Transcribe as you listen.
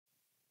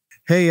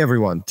Hey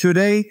everyone,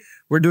 today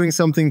we're doing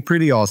something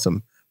pretty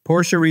awesome.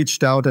 Porsche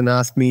reached out and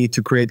asked me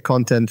to create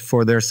content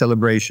for their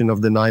celebration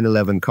of the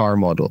 911 car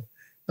model.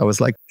 I was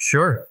like,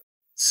 sure.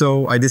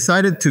 So I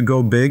decided to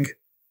go big.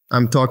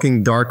 I'm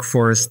talking dark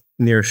forest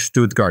near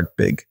Stuttgart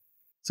big.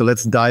 So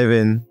let's dive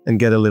in and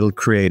get a little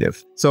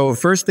creative. So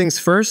first things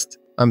first,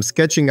 I'm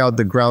sketching out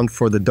the ground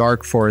for the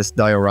dark forest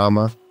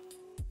diorama.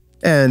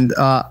 And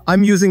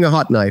I'm using a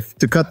hot knife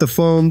to cut the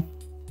foam.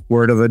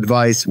 Word of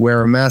advice,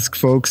 wear a mask,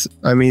 folks.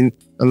 I mean,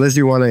 unless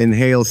you want to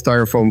inhale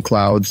styrofoam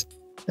clouds.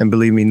 And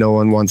believe me, no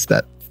one wants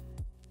that.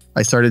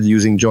 I started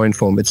using joint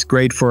foam. It's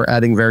great for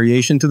adding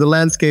variation to the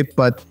landscape,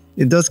 but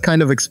it does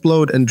kind of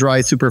explode and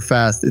dry super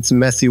fast. It's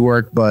messy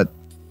work, but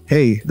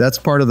hey, that's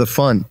part of the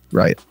fun,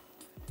 right?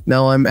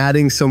 Now I'm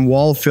adding some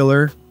wall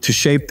filler to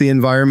shape the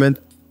environment.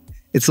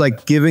 It's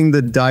like giving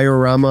the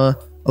diorama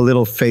a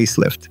little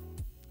facelift.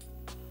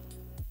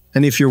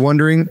 And if you're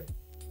wondering,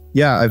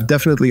 yeah, I've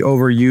definitely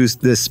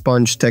overused this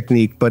sponge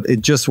technique, but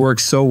it just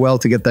works so well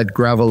to get that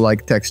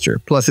gravel-like texture.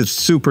 Plus, it's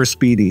super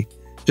speedy.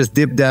 Just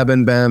dip, dab,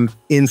 and bam,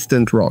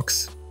 instant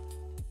rocks.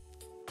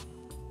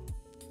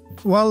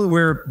 While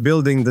we're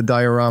building the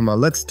diorama,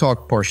 let's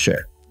talk Porsche.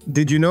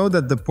 Did you know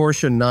that the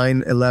Porsche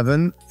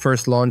 911,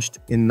 first launched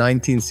in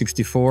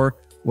 1964,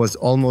 was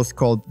almost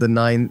called the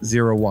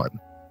 901?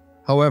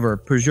 However,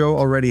 Peugeot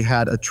already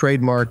had a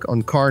trademark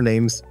on car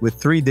names with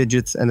 3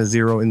 digits and a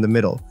 0 in the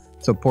middle.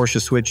 So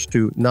Porsche switched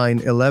to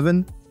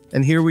 911,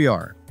 and here we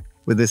are,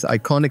 with this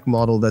iconic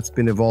model that's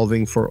been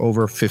evolving for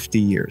over 50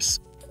 years.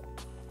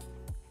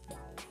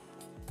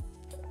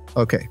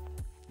 Okay,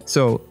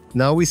 so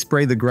now we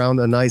spray the ground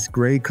a nice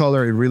gray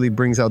color. It really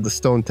brings out the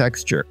stone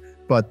texture.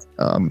 But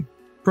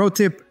pro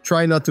tip,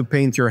 try not to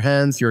paint your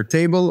hands, your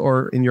table,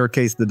 or in your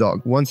case, the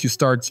dog. Once you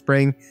start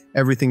spraying,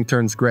 everything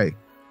turns gray.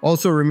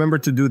 Also, remember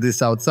to do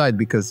this outside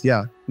because,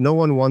 yeah, no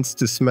one wants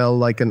to smell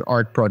like an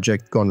art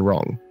project gone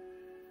wrong.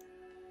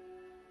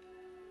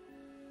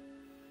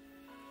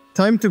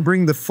 Time to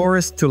bring the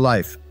forest to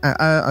life.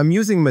 I'm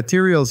using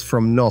materials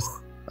from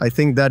Noch. I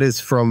think that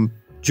is from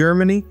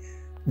Germany.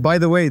 By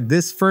the way,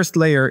 this first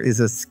layer is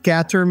a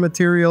scatter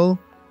material,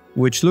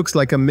 which looks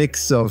like a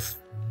mix of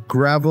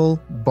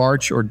gravel,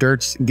 barch, or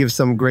dirt, gives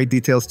some great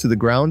details to the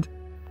ground.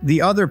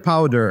 The other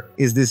powder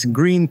is this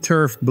green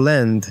turf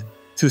blend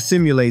to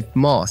simulate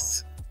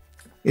moss.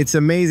 It's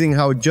amazing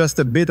how just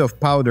a bit of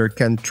powder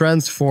can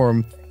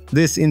transform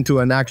this into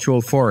an actual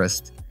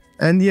forest.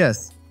 And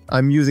yes,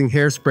 I'm using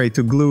hairspray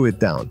to glue it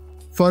down.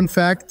 Fun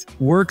fact,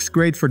 works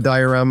great for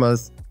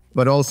dioramas,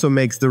 but also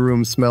makes the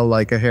room smell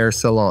like a hair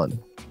salon.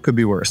 Could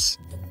be worse.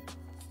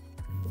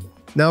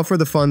 Now for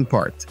the fun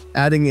part,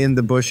 adding in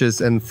the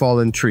bushes and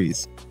fallen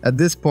trees. At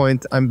this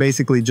point, I'm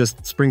basically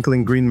just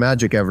sprinkling green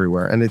magic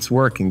everywhere, and it's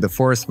working. The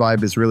forest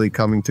vibe is really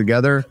coming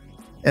together,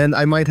 and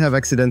I might have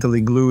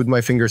accidentally glued my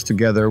fingers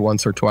together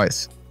once or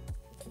twice.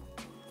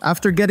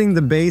 After getting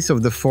the base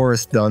of the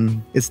forest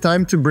done, it's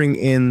time to bring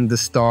in the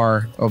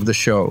star of the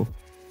show.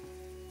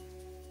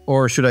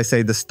 Or should I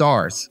say the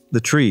stars, the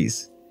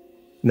trees.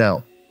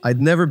 Now, I'd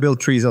never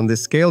built trees on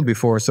this scale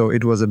before, so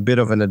it was a bit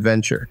of an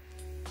adventure.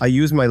 I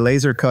used my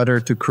laser cutter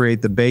to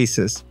create the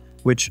bases,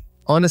 which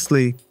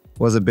honestly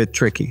was a bit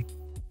tricky.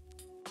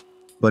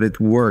 But it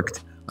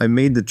worked. I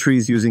made the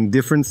trees using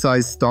different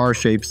sized star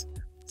shapes,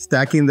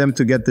 stacking them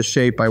to get the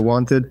shape I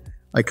wanted.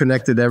 I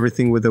connected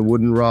everything with a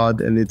wooden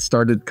rod and it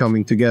started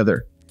coming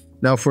together.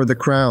 Now for the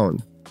crown.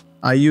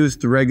 I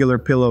used regular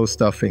pillow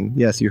stuffing.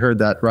 Yes, you heard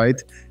that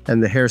right.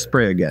 And the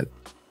hairspray again.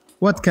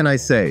 What can I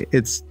say?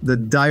 It's the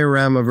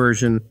diorama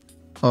version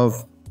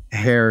of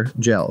hair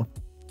gel.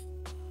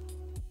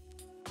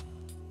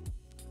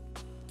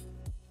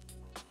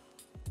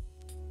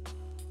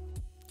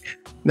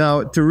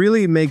 Now, to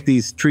really make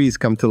these trees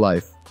come to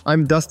life,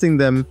 I'm dusting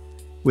them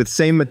with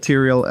same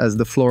material as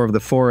the floor of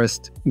the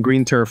forest,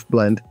 green turf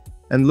blend.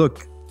 And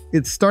look,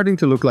 it's starting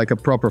to look like a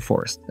proper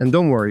forest. And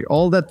don't worry,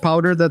 all that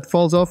powder that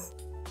falls off,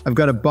 I've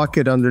got a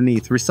bucket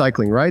underneath,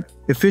 recycling, right?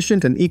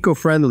 Efficient and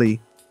eco-friendly.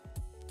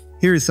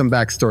 Here is some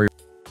backstory.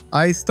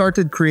 I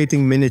started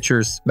creating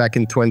miniatures back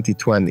in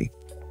 2020.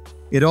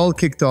 It all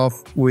kicked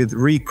off with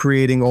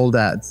recreating old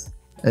ads,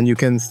 and you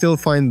can still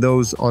find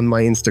those on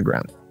my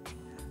Instagram.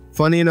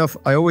 Funny enough,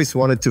 I always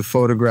wanted to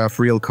photograph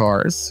real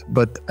cars,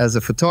 but as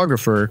a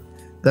photographer,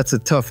 that's a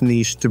tough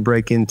niche to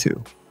break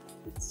into.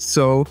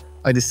 So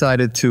I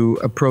decided to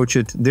approach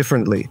it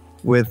differently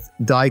with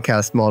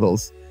die-cast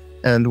models.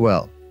 And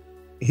well,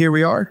 here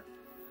we are.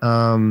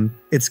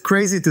 It's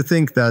crazy to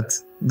think that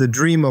the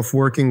dream of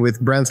working with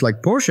brands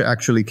like Porsche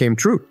actually came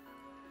true.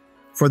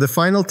 For the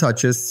final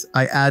touches,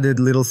 I added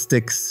little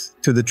sticks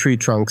to the tree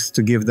trunks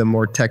to give them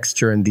more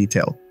texture and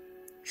detail.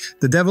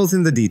 The devil's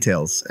in the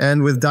details,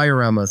 and with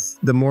dioramas,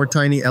 the more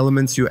tiny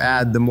elements you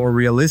add, the more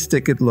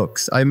realistic it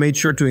looks. I made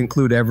sure to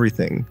include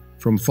everything,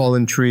 from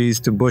fallen trees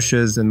to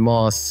bushes and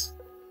moss,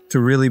 to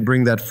really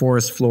bring that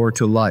forest floor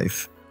to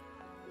life.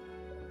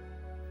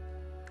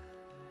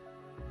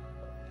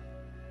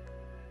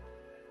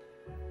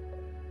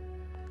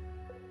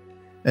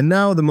 And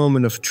now the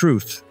moment of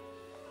truth,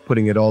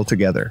 putting it all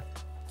together.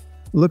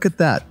 Look at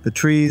that. The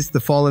trees, the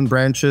fallen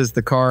branches,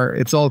 the car,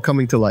 it's all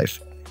coming to life.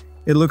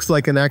 It looks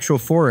like an actual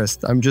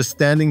forest. I'm just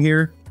standing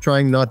here,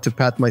 trying not to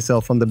pat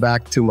myself on the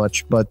back too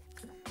much, but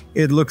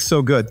it looks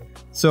so good.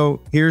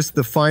 So here's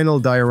the final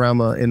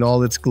diorama in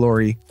all its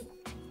glory,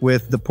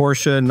 with the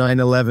Porsche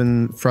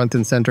 911 front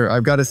and center.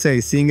 I've got to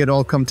say, seeing it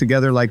all come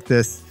together like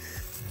this,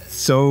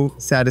 so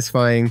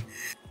satisfying.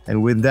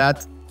 And with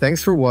that,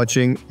 thanks for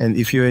watching. And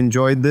if you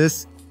enjoyed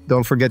this,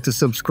 don't forget to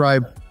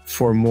subscribe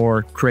for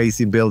more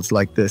crazy builds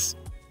like this.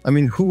 I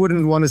mean, who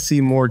wouldn't want to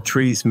see more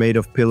trees made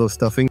of pillow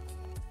stuffing?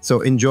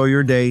 So enjoy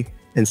your day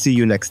and see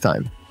you next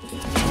time.